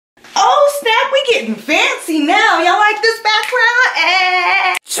getting fancy now. Y'all like this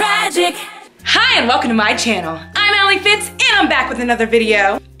background? Tragic. Hi and welcome to my channel. I'm Alli Fitz and I'm back with another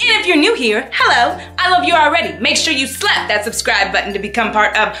video. And if you're new here, hello, I love you already. Make sure you slap that subscribe button to become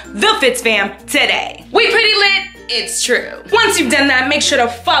part of the FITZFAM today. We pretty lit, it's true. Once you've done that, make sure to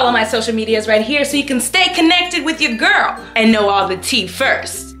follow my social medias right here so you can stay connected with your girl and know all the tea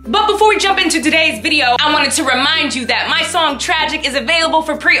first. But before we jump into today's video, I wanted to remind you that my song Tragic is available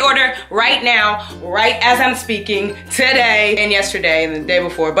for pre-order right now, right as I'm speaking, today and yesterday and the day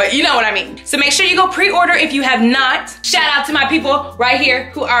before, but you know what I mean. So make sure you go pre-order if you have not. Shout out to my people right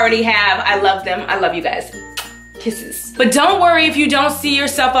here who already have. I love them. I love you guys. Kisses. But don't worry if you don't see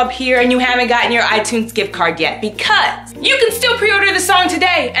yourself up here and you haven't gotten your iTunes gift card yet, because you can still pre-order the song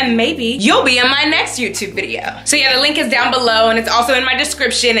today and maybe you'll be in my next YouTube video. So yeah, the link is down below and it's also in my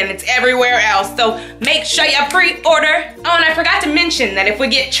description and it's everywhere else. So make sure you pre-order. Oh, and I forgot to mention that if we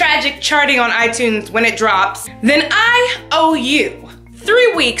get Tragic charting on iTunes when it drops, then I owe you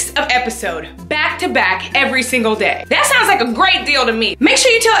 3 weeks of episode back to back every single day. That sounds like a great deal to me. Make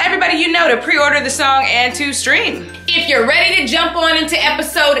sure you tell everybody you know to pre-order the song and to stream. If you're ready to jump on into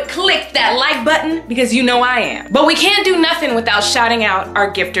episode, click that like button because you know I am. But we can't do nothing without shouting out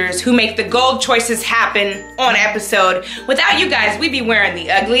our gifters who make the gold choices happen on episode. Without you guys, we'd be wearing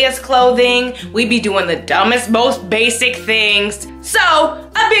the ugliest clothing, we'd be doing the dumbest, most basic things. So,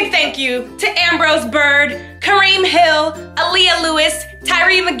 a big thank you to Ambrose Bird, Kareem Hill, Aaliyah Lewis,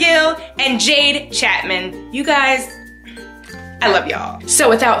 Tyree McGill, and Jade Chapman. You guys, I love y'all. So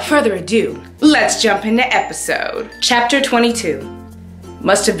without further ado, let's jump into episode. Chapter 22.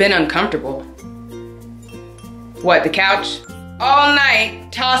 Must have been uncomfortable. What, the couch? All night,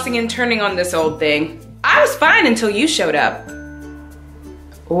 tossing and turning on this old thing. I was fine until you showed up.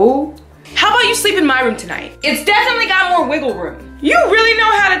 Ooh. How about you sleep in my room tonight? It's definitely got more wiggle room. You really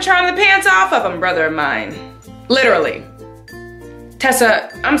know how to charm the pants off of them, brother of mine. Literally. Tessa,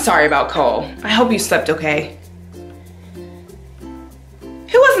 I'm sorry about Cole. I hope you slept okay.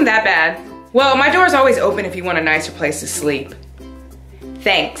 It wasn't that bad. Well, my door's always open if you want a nicer place to sleep.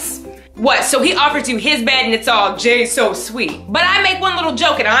 Thanks. What, so he offers you his bed and it's all Jay's so sweet. But I make one little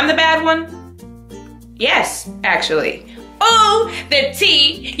joke and I'm the bad one? Yes, actually. Oh, the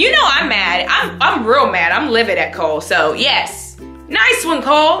tea. You know I'm mad. I'm real mad. I'm livid at Cole, so yes. Nice one,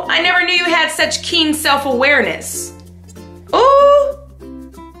 Cole. I never knew you had such keen self-awareness. Ooh.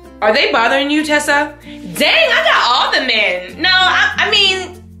 Are they bothering you, Tessa? Dang, I got all the men. No, I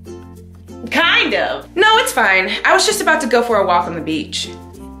mean, kind of. No, it's fine. I was just about to go for a walk on the beach.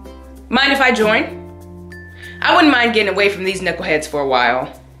 Mind if I join? I wouldn't mind getting away from these knuckleheads for a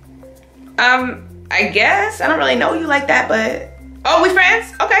while. I guess. I don't really know you like that, but... Oh, we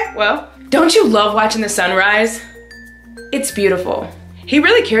friends? Okay, well. Don't you love watching the sunrise? It's beautiful. He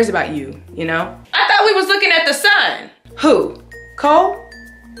really cares about you, you know? I thought we was looking at the sun. Who? Cole?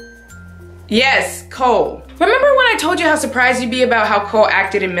 Yes, Cole. Remember when I told you how surprised you'd be about how Cole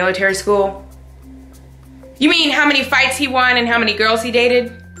acted in military school? You mean how many fights he won and how many girls he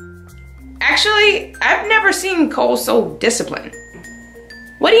dated? Actually, I've never seen Cole so disciplined.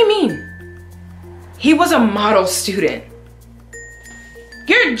 What do you mean? He was a model student.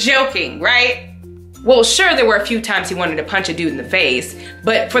 You're joking, right? Well, sure, there were a few times he wanted to punch a dude in the face,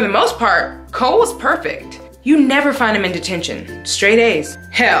 but for the most part, Cole was perfect. You never find him in detention. Straight A's.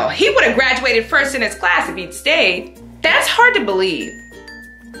 Hell, he would have graduated first in his class if he'd stayed. That's hard to believe.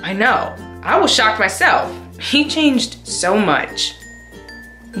 I know. I was shocked myself. He changed so much.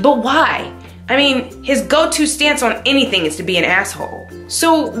 But why? I mean, his go-to stance on anything is to be an asshole.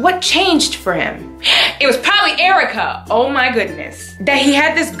 So what changed for him? It was probably Erica. Oh my goodness. That he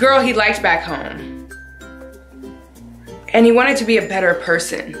had this girl he liked back home. And he wanted to be a better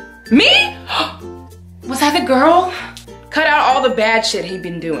person. Me? Was that the girl? Cut out all the bad shit he'd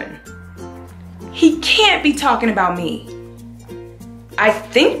been doing. He can't be talking about me. I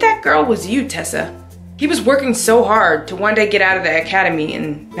think that girl was you, Tessa. He was working so hard to one day get out of the academy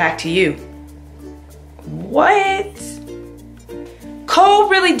and back to you. What? Cole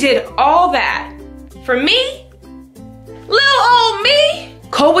really did all that for me? Little old me?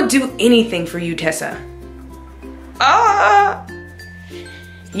 Cole would do anything for you, Tessa.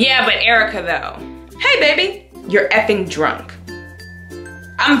 Yeah, but Erica though. Hey baby, you're effing drunk.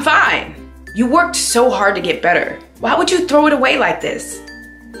 I'm fine. You worked so hard to get better. Why would you throw it away like this?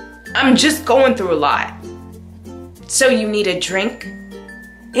 I'm just going through a lot. So you need a drink?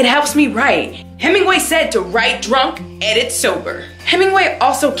 It helps me write. Hemingway said to write drunk, edit sober. Hemingway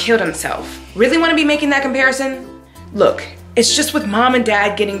also killed himself. Really want to be making that comparison? Look, it's just with mom and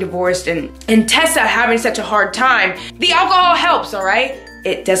dad getting divorced and Tessa having such a hard time, the alcohol helps, all right?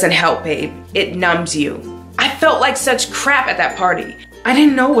 It doesn't help, babe. It numbs you. I felt like such crap at that party. I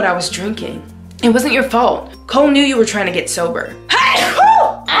didn't know what I was drinking. It wasn't your fault. Cole knew you were trying to get sober.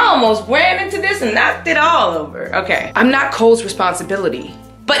 I almost ran into this and knocked it all over. Okay, I'm not Cole's responsibility.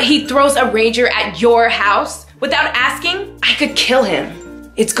 But he throws a rager at your house without asking? I could kill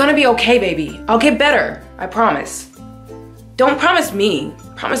him. It's gonna be okay, baby. I'll get better, I promise. Don't promise me,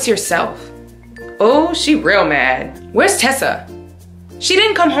 promise yourself. Oh, she real mad. Where's Tessa? She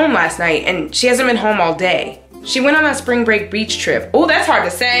didn't come home last night and she hasn't been home all day. She went on a spring break beach trip. Oh, that's hard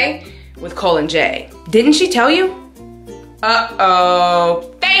to say, with Cole and Jay. Didn't she tell you?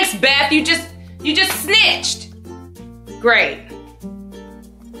 Uh-oh. Thanks, Beth, you just snitched. Great.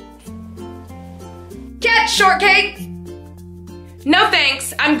 Catch, shortcake. No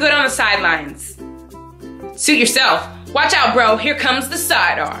thanks, I'm good on the sidelines. Suit yourself. Watch out, bro, here comes the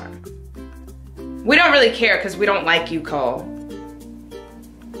sidearm. We don't really care because we don't like you, Cole.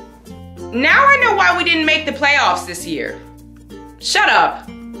 Now I know why we didn't make the playoffs this year. Shut up.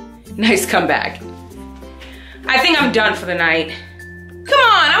 Nice comeback. I think I'm done for the night. Come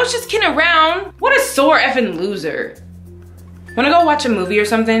on, I was just kidding around. What a sore effing loser. Wanna go watch a movie or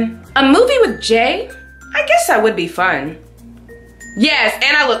something? A movie with Jay? I guess that would be fun. Yes,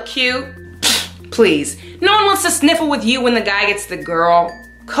 and I look cute. Please, no one wants to sniffle with you when the guy gets the girl.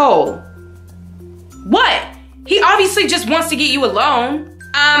 Cole. What? He obviously just wants to get you alone.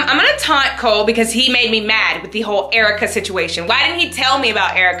 I'm gonna taunt Cole because he made me mad with the whole Erica situation. Why didn't he tell me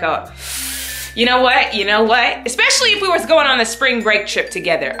about Erica? You know what? Especially if we was going on the spring break trip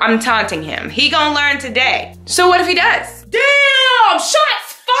together. I'm taunting him. He gonna learn today. So what if he does? Damn!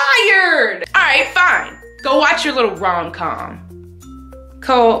 Shots fired! All right, fine. Go watch your little rom-com.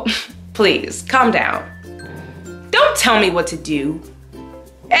 Cole, please, calm down. Don't tell me what to do.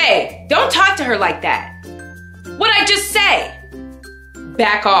 Hey, don't talk to her like that. What'd I just say?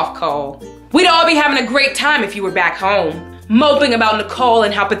 Back off, Cole. We'd all be having a great time if you were back home, moping about Nicole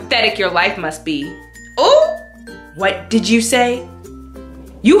and how pathetic your life must be. Oh, what did you say?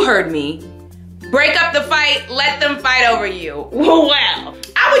 You heard me. Break up the fight, let them fight over you. Well,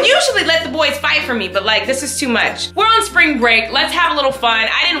 I would usually let the boys fight for me, but like, this is too much. We're on spring break, let's have a little fun.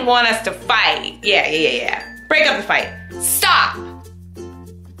 I didn't want us to fight. Yeah. Break up the fight. Stop.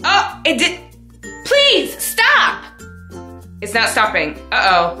 Oh, it did. Please, stop. It's not stopping.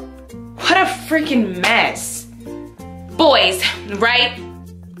 Uh-oh. What a freaking mess. Boys, right?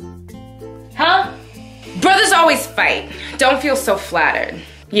 Huh? Brothers always fight. Don't feel so flattered.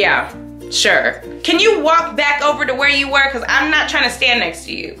 Yeah, sure. Can you walk back over to where you were? Because I'm not trying to stand next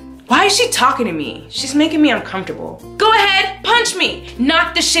to you. Why is she talking to me? She's making me uncomfortable. Go ahead, punch me.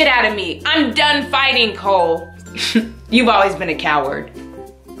 Knock the shit out of me. I'm done fighting, Cole. You've always been a coward.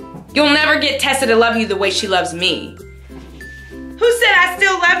 You'll never get Tessa to love you the way she loves me. Who said I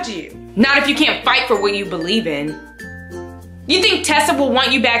still loved you? Not if you can't fight for what you believe in. You think Tessa will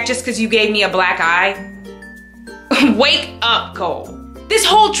want you back just because you gave me a black eye? Wake up, Cole. This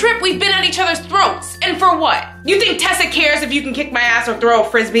whole trip we've been at each other's throats, and for what? You think Tessa cares if you can kick my ass or throw a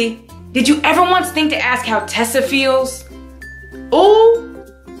frisbee? Did you ever once think to ask how Tessa feels? Ooh,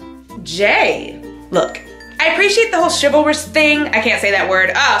 Jay. Look, I appreciate the whole chivalrous thing. I can't say that word.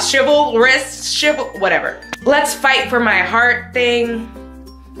 Whatever. Let's fight for my heart thing.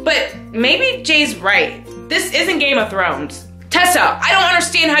 But maybe Jay's right. This isn't Game of Thrones. Tessa, I don't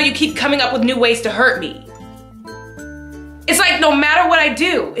understand how you keep coming up with new ways to hurt me. It's like no matter what I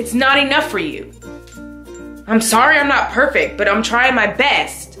do, it's not enough for you. I'm sorry I'm not perfect, but I'm trying my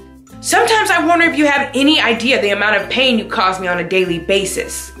best. Sometimes I wonder if you have any idea the amount of pain you cause me on a daily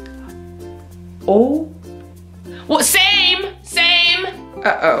basis. Oh? Well, same.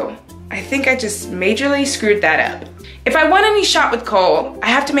 Uh-oh. I think I just majorly screwed that up. If I want any shot with Cole, I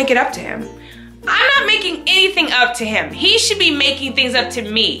have to make it up to him. I'm not making anything up to him. He should be making things up to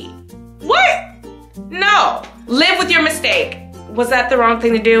me. What? No. Live with your mistake. Was that the wrong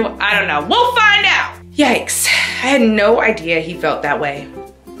thing to do? I don't know. We'll find out. Yikes. I had no idea he felt that way.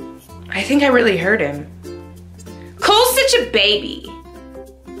 I think I really hurt him. Cole's such a baby.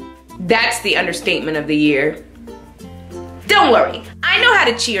 That's the understatement of the year. Don't worry. I know how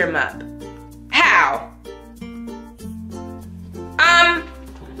to cheer him up. How?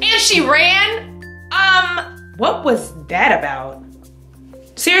 And she ran? What was that about?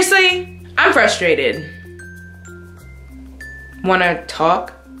 Seriously? I'm frustrated. Wanna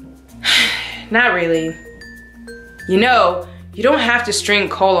talk? Not really. You know, you don't have to string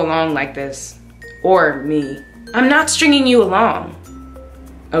Cole along like this. Or me. I'm not stringing you along.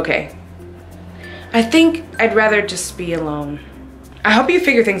 Okay. I think I'd rather just be alone. I hope you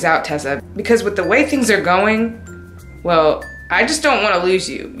figure things out, Tessa, because with the way things are going, well, I just don't want to lose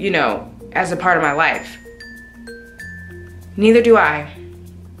you, you know, as a part of my life. Neither do I.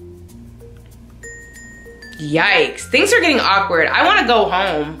 Yikes, things are getting awkward. I want to go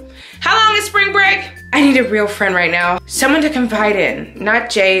home. How long is spring break? I need a real friend right now. Someone to confide in, not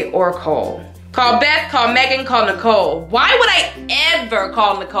Jay or Cole. Call Beth, call Megan, call Nicole. Why would I ever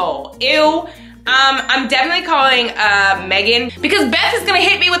call Nicole? Ew. I'm definitely calling Megan because Beth is gonna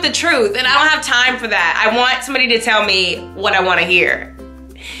hit me with the truth and I don't have time for that. I want somebody to tell me what I want to hear.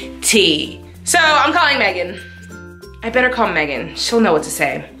 T. So I'm calling Megan. I better call Megan. She'll know what to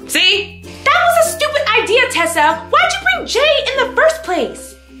say. See? That was a stupid idea, Tessa. Why'd you bring Jay in the first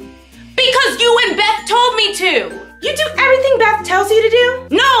place? Because you and Beth told me to. You do everything Beth tells you to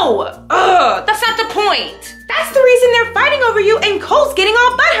do? No. Ugh, that's not the point. That's the reason they're fighting over you and Cole's getting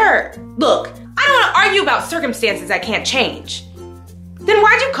all butthurt. Look, I don't want to argue about circumstances I can't change. Then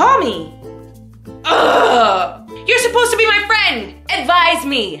why'd you call me? Ugh. You're supposed to be my friend. Advise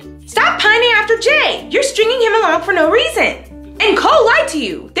me. Stop pining after Jay. You're stringing him along for no reason. And Cole lied to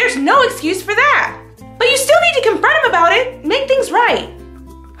you. There's no excuse for that. But you still need to confront him about it. Make things right.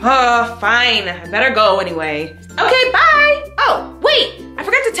 Fine. I better go anyway. Okay, bye. Oh, wait. I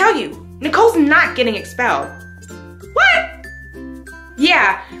forgot to tell you. Nicole's not getting expelled. What?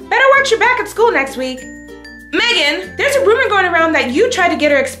 Yeah, better watch your back at school next week. Megan, there's a rumor going around that you tried to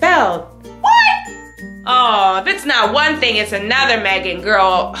get her expelled. What? Oh, if it's not one thing, it's another, Megan,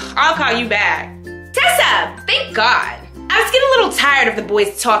 girl. I'll call you back. Tessa, thank God. I was getting a little tired of the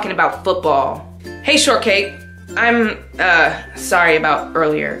boys talking about football. Hey, Shortcake. I'm, sorry about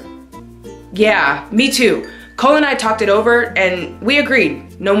earlier. Yeah, me too. Cole and I talked it over and we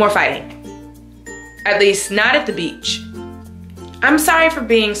agreed, no more fighting. At least not at the beach. I'm sorry for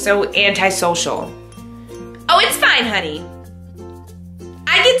being so antisocial. Oh, it's fine, honey.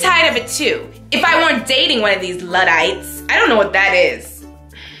 I get tired of it too. If I weren't dating one of these Luddites, I don't know what that is.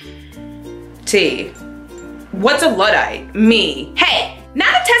 T, what's a Luddite? Me. Hey, now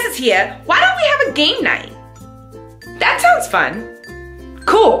that Tessa's here, why don't we have a game night? That sounds fun.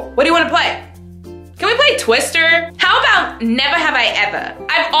 Cool, what do you want to play? Can we play Twister? How about Never Have I Ever?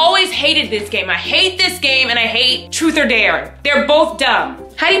 I've always hated this game. I hate this game and I hate Truth or Dare. They're both dumb.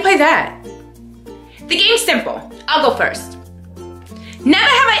 How do you play that? The game's simple. I'll go first. Never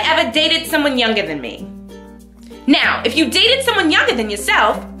have I ever dated someone younger than me. Now, if you dated someone younger than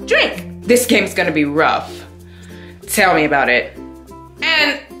yourself, drink. This game's gonna be rough. Tell me about it.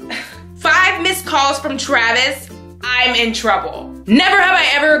 And 5 missed calls from Travis, I'm in trouble. Never have I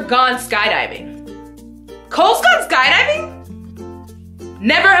ever gone skydiving. Cole's gone skydiving?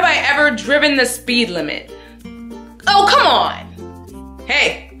 Never have I ever driven the speed limit. Oh, come on.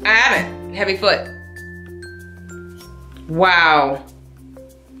 Hey, I haven't. Heavy foot. Wow.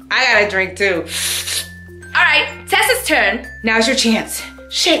 I gotta drink too. All right, Tessa's turn. Now's your chance.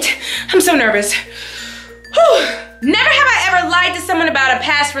 Shit, I'm so nervous. Whew. Never have I ever lied to someone about a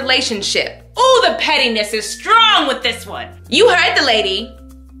past relationship. Ooh, the pettiness is strong with this one. You heard the lady.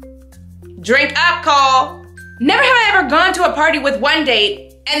 Drink up, Cole. Never have I ever gone to a party with one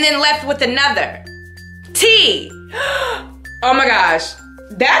date and then left with another. T. Oh my gosh,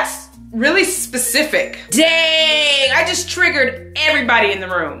 that's really specific. Dang, I just triggered everybody in the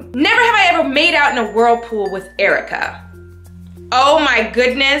room. Never have I ever made out in a whirlpool with Erica. Oh my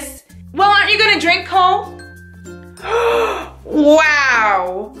goodness. Well, aren't you gonna drink, Cole?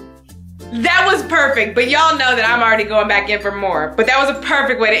 Wow. That was perfect, but y'all know that I'm already going back in for more. But that was a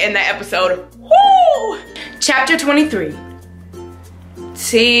perfect way to end the episode. Woo! Chapter 23.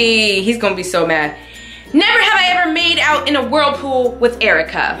 See, he's gonna be so mad. Never have I ever made out in a whirlpool with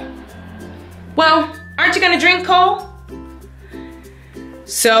Erica. Well, aren't you gonna drink, Cole?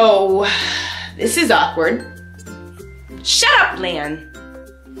 So, this is awkward. Shut up, Lan.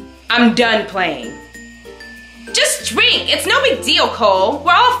 I'm done playing. Just drink, it's no big deal, Cole.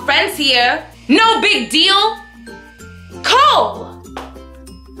 We're all friends here. No big deal. Cole!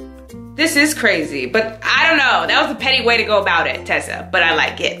 This is crazy, but I don't know. That was a petty way to go about it, Tessa, but I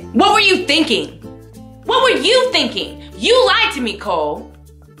like it. What were you thinking? What were you thinking? You lied to me, Cole.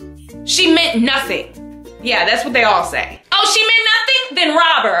 She meant nothing. Yeah, that's what they all say. Oh, she meant nothing? Then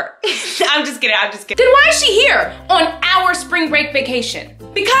rob her. I'm just kidding, I'm just kidding. Then why is she here on our spring break vacation?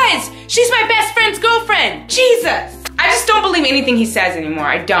 Because she's my best friend's girlfriend. Jesus. I just don't believe anything he says anymore,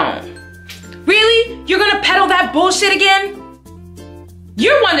 I don't. Really? You're gonna peddle that bullshit again?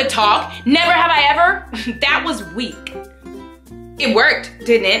 You're one to talk. Never have I ever. That was weak. It worked,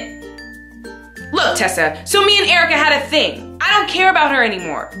 didn't it? Look, Tessa, so me and Erica had a thing. I don't care about her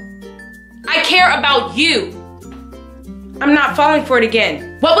anymore. I care about you. I'm not falling for it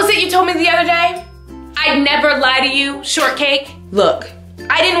again. What was it you told me the other day? I'd never lie to you, shortcake. Look,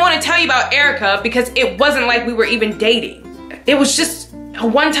 I didn't want to tell you about Erica because it wasn't like we were even dating. It was just a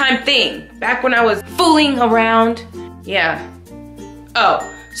one-time thing, back when I was fooling around. Yeah.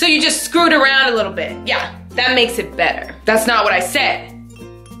 Oh, so you just screwed around a little bit. Yeah, that makes it better. That's not what I said.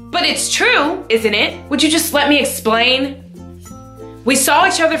 But it's true, isn't it? Would you just let me explain? We saw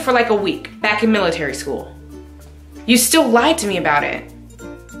each other for like a week, back in military school. You still lied to me about it.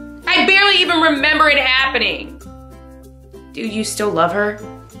 I barely even remember it happening. Do you still love her?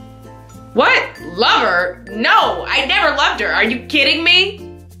 What? Love her? No, I never loved her. Are you kidding me?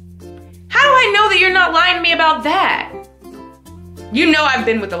 How do I know that you're not lying to me about that? You know I've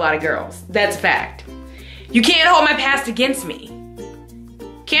been with a lot of girls. That's a fact. You can't hold my past against me.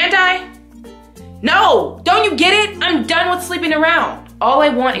 Can't I? No, don't you get it? I'm done with sleeping around. All I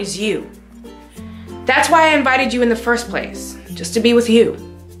want is you. That's why I invited you in the first place. Just to be with you.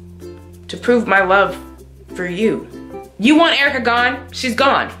 To prove my love for you. You want Erica gone? She's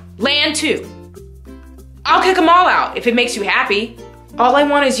gone. Lan too. I'll kick them all out if it makes you happy. All I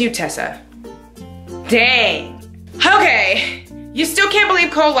want is you, Tessa. Dang. Okay. You still can't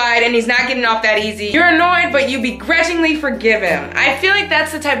believe Cole lied and he's not getting off that easy. You're annoyed, but you begrudgingly forgive him. I feel like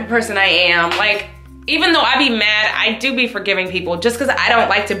that's the type of person I am. Like, even though I be mad, I do be forgiving people just because I don't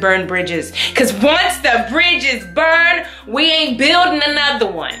like to burn bridges. Because once the bridge is burned, we ain't building another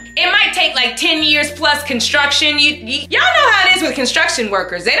one. It might take like 10 years plus construction. Y'all know how it is with construction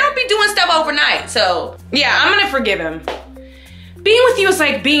workers. They don't be doing stuff overnight. So yeah, I'm gonna forgive him. Being with you is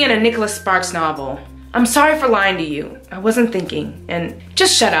like being in a Nicholas Sparks novel. I'm sorry for lying to you. I wasn't thinking. And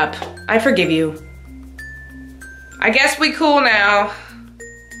just shut up. I forgive you. I guess we cool now.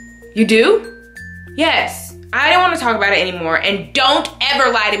 You do? Yes. I don't want to talk about it anymore, and don't ever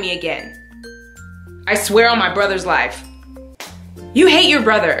lie to me again. I swear on my brother's life. You hate your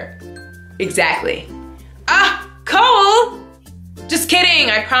brother. Exactly. Ah, Cole! Just kidding,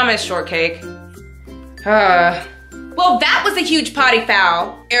 I promise, shortcake. Well, that was a huge potty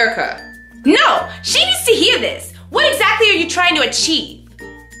foul, Erica. No, she needs to hear this. What exactly are you trying to achieve?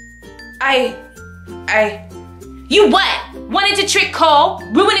 You what? Wanted to trick Cole?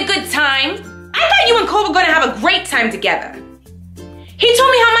 Ruin a good time? I thought you and Cole were gonna have a great time together. He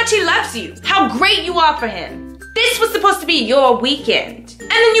told me how much he loves you, how great you are for him. This was supposed to be your weekend. And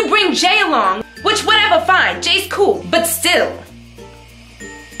then you bring Jay along, which whatever, fine, Jay's cool, but still.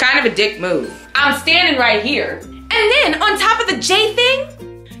 Kind of a dick move. I'm standing right here. And then, on top of the Jay thing,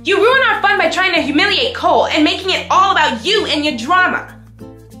 you ruin our fun by trying to humiliate Cole and making it all about you and your drama.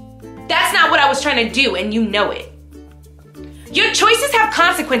 That's not what I was trying to do, and you know it. Your choices have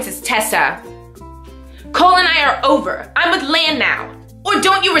consequences, Tessa. Cole and I are over. I'm with Lan now. Or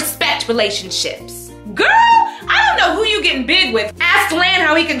don't you respect relationships? Girl, I don't know who you getting big with. Ask Lan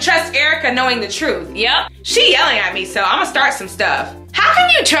how he can trust Erica knowing the truth. Yep. She yelling at me, so I'ma start some stuff. How can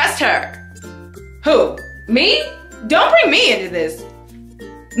you trust her? Who? Me? Don't bring me into this.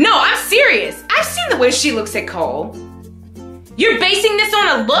 No, I'm serious. I've seen the way she looks at Cole. You're basing this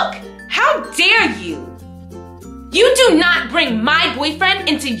on a look? How dare you? You do not bring my boyfriend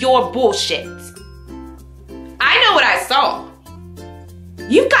into your bullshit. I know what I saw.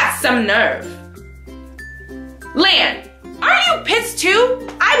 You've got some nerve. Lan, aren't you pissed too?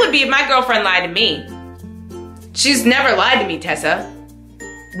 I would be if my girlfriend lied to me. She's never lied to me, Tessa.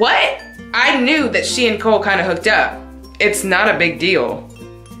 What? I knew that she and Cole kind of hooked up. It's not a big deal.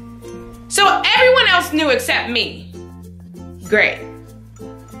 So everyone else knew except me. Great.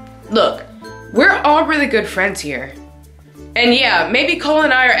 Look, we're all really good friends here. And yeah, maybe Cole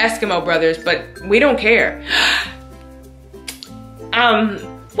and I are Eskimo brothers, but we don't care.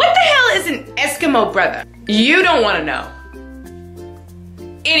 What the hell is an Eskimo brother? You don't want to know.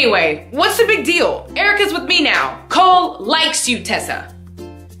 Anyway, what's the big deal? Erica's with me now. Cole likes you, Tessa.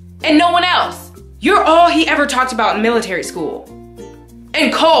 And no one else. You're all he ever talked about in military school.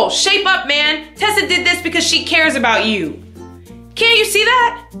 And Cole, shape up, man. Tessa did this because she cares about you. Can't you see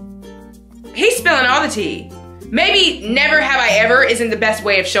that? He's spilling all the tea. Maybe never have I ever isn't the best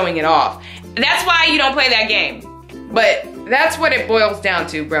way of showing it off. That's why you don't play that game. But that's what it boils down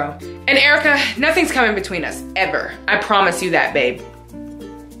to, bro. And Erica, nothing's coming between us, ever. I promise you that, babe.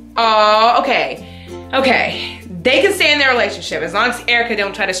 Oh, okay. Okay. They can stay in their relationship as long as Erica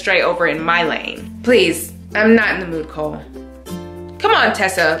don't try to stray over in my lane. Please, I'm not in the mood, Cole. Come on,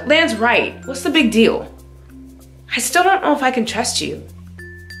 Tessa. Lan's right. What's the big deal? I still don't know if I can trust you.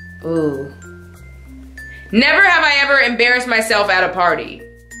 Ooh. Never have I ever embarrassed myself at a party.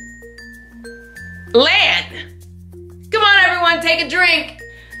 Lan! Come on, everyone, take a drink.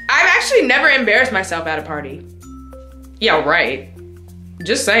 I've actually never embarrassed myself at a party. Yeah, right.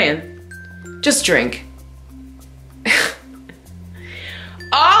 Just saying. Just drink.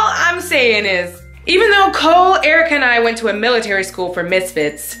 All I'm saying is, even though Cole, Erica, and I went to a military school for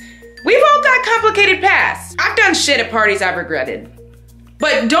misfits, we've all got complicated pasts. I've done shit at parties I've regretted.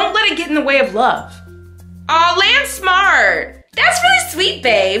 But don't let it get in the way of love. Aw, Lan's smart. That's really sweet,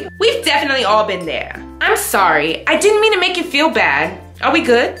 babe. We've definitely all been there. I'm sorry. I didn't mean to make you feel bad. Are we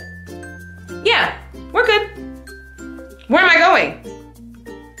good? Yeah, we're good. Where am I going?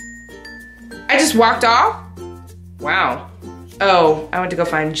 I just walked off? Wow. Oh, I went to go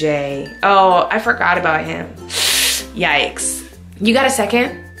find Jay. Oh, I forgot about him. Yikes. You got a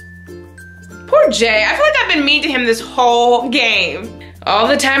second? Poor Jay. I feel like I've been mean to him this whole game. All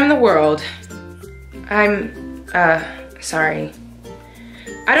the time in the world. I'm, sorry.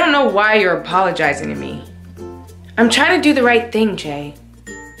 I don't know why you're apologizing to me. I'm trying to do the right thing, Jay.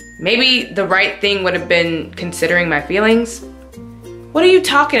 Maybe the right thing would have been considering my feelings. What are you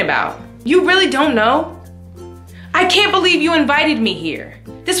talking about? You really don't know? I can't believe you invited me here.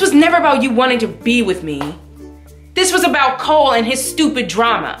 This was never about you wanting to be with me. This was about Cole and his stupid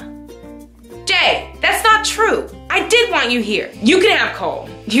drama. Jay, that's not true. I did want you here. You can have Cole.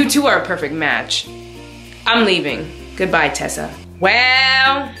 You two are a perfect match. I'm leaving. Goodbye, Tessa.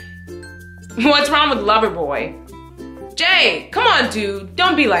 Well, what's wrong with Loverboy? Jay, come on, dude.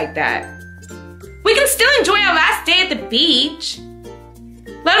 Don't be like that. We can still enjoy our last day at the beach.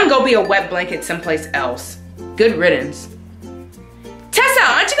 Let him go be a wet blanket someplace else. Good riddance. Tessa,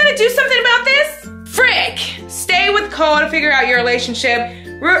 aren't you gonna do something about this? Frick! Stay with Cole to figure out your relationship.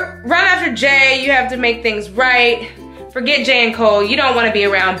 Run after Jay, you have to make things right. Forget Jay and Cole, you don't want to be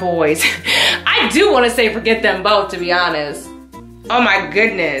around boys. I do want to say forget them both, to be honest. Oh my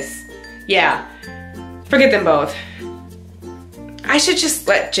goodness. Yeah, forget them both. I should just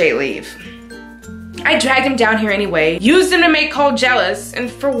let Jay leave. I dragged him down here anyway, used him to make Cole jealous, and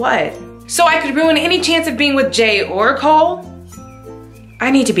for what? So I could ruin any chance of being with Jay or Cole? I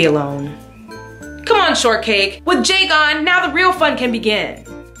need to be alone. Come on, shortcake. With Jay gone, now the real fun can begin.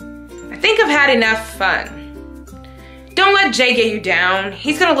 I think I've had enough fun. Don't let Jay get you down.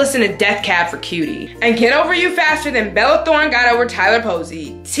 He's gonna listen to Death Cab for Cutie and get over you faster than Bella Thorne got over Tyler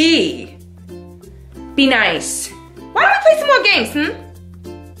Posey. T. Be nice. Why don't we play some more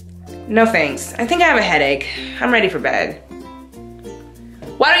games, No thanks. I think I have a headache. I'm ready for bed.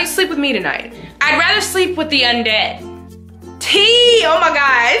 Why don't you sleep with me tonight? I'd rather sleep with the undead. T. Oh my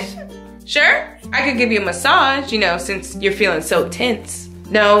gosh. Sure? I could give you a massage, you know, since you're feeling so tense.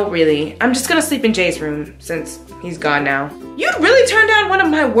 No, really. I'm just gonna sleep in Jay's room since he's gone now. You'd really turn down one of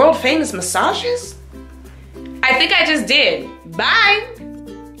my world famous massages? I think I just did. Bye.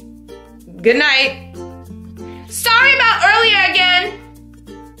 Good night. Sorry about earlier again.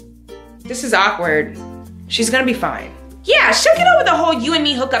 This is awkward. She's gonna be fine. Yeah, she'll get over the whole you and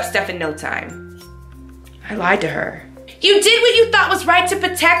me hookup stuff in no time. I lied to her. You did what you thought was right to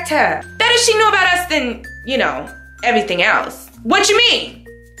protect her. Better she knew about us than, you know, everything else. What you mean?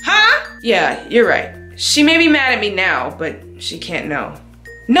 Huh? Yeah, you're right. She may be mad at me now, but she can't know.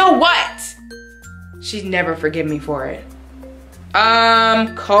 Know what? She'd never forgive me for it.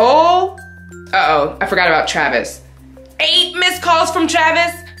 Cole? Uh-oh, I forgot about Travis. 8 missed calls from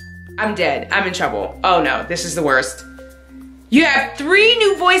Travis? I'm dead. I'm in trouble. Oh no, this is the worst. You have 3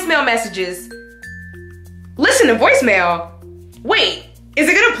 new voicemail messages. Listen to voicemail? Wait, is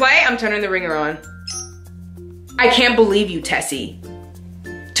it gonna play? I'm turning the ringer on. I can't believe you, Tessie.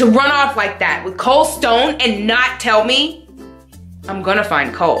 To run off like that with Cole Stone and not tell me? I'm gonna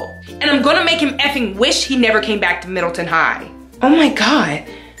find Cole. And I'm gonna make him effing wish he never came back to Middleton High. Oh my God.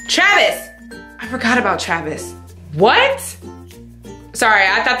 Travis! I forgot about Travis. What? Sorry,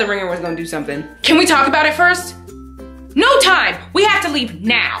 I thought the ringer was gonna do something. Can we talk about it first? No time! We have to leave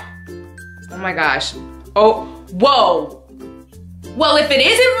now. Oh my gosh. Oh, whoa. Well, if it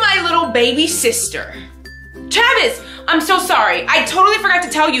isn't my little baby sister. Travis, I'm so sorry. I totally forgot to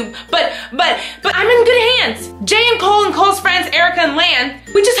tell you, but I'm in good hands. Jay and Cole's friends, Erica and Lan,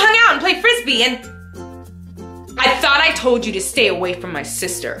 we just hung out and played Frisbee and I thought I told you to stay away from my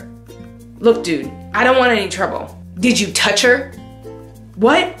sister. Look, dude, I don't want any trouble. Did you touch her?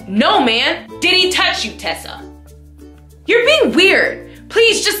 What? No, man. Did he touch you, Tessa? You're being weird.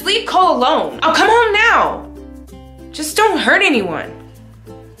 Please, just leave Cole alone. I'll come home now. Just don't hurt anyone.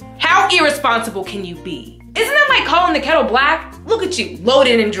 How irresponsible can you be? Isn't that like calling the kettle black? Look at you,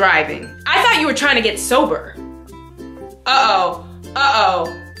 loading and driving. I thought you were trying to get sober. Uh-oh,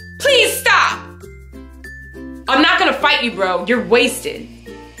 uh-oh. Please stop. I'm not gonna fight you, bro. You're wasted.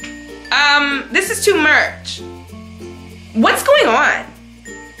 This is too much. What's going on?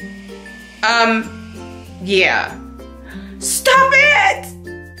 Yeah. Stop it!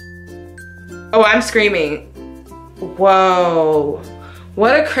 Oh, I'm screaming. Whoa,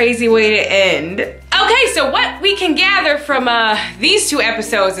 what a crazy way to end. Okay, so what we can gather from these 2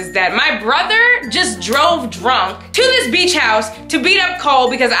 episodes is that my brother just drove drunk to this beach house to beat up Cole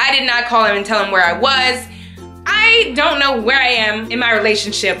because I did not call him and tell him where I was. I don't know where I am in my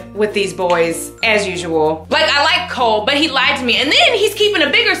relationship with these boys, as usual. Like, I like Cole, but he lied to me. And then he's keeping a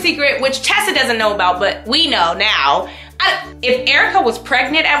bigger secret, which Tessa doesn't know about, but we know now. If Erica was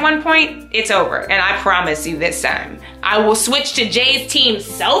pregnant at one point, it's over. And I promise you this time, I will switch to Jay's team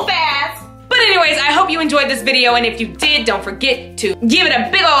so fast. But anyways, I hope you enjoyed this video, and if you did, don't forget to give it a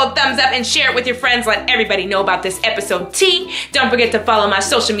big old thumbs up and share it with your friends. Let everybody know about this episode T. Don't forget to follow my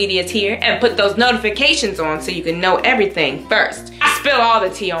social medias here and put those notifications on so you can know everything first. I spill all the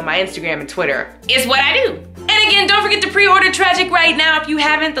tea on my Instagram and Twitter. It's what I do. And again, don't forget to pre-order Tragic right now if you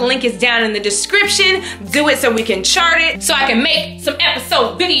haven't. The link is down in the description. Do it so we can chart it, so I can make some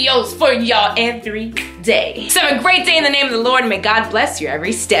episode videos for y'all every day. So have a great day in the name of the Lord, and may God bless your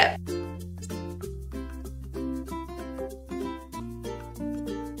every step.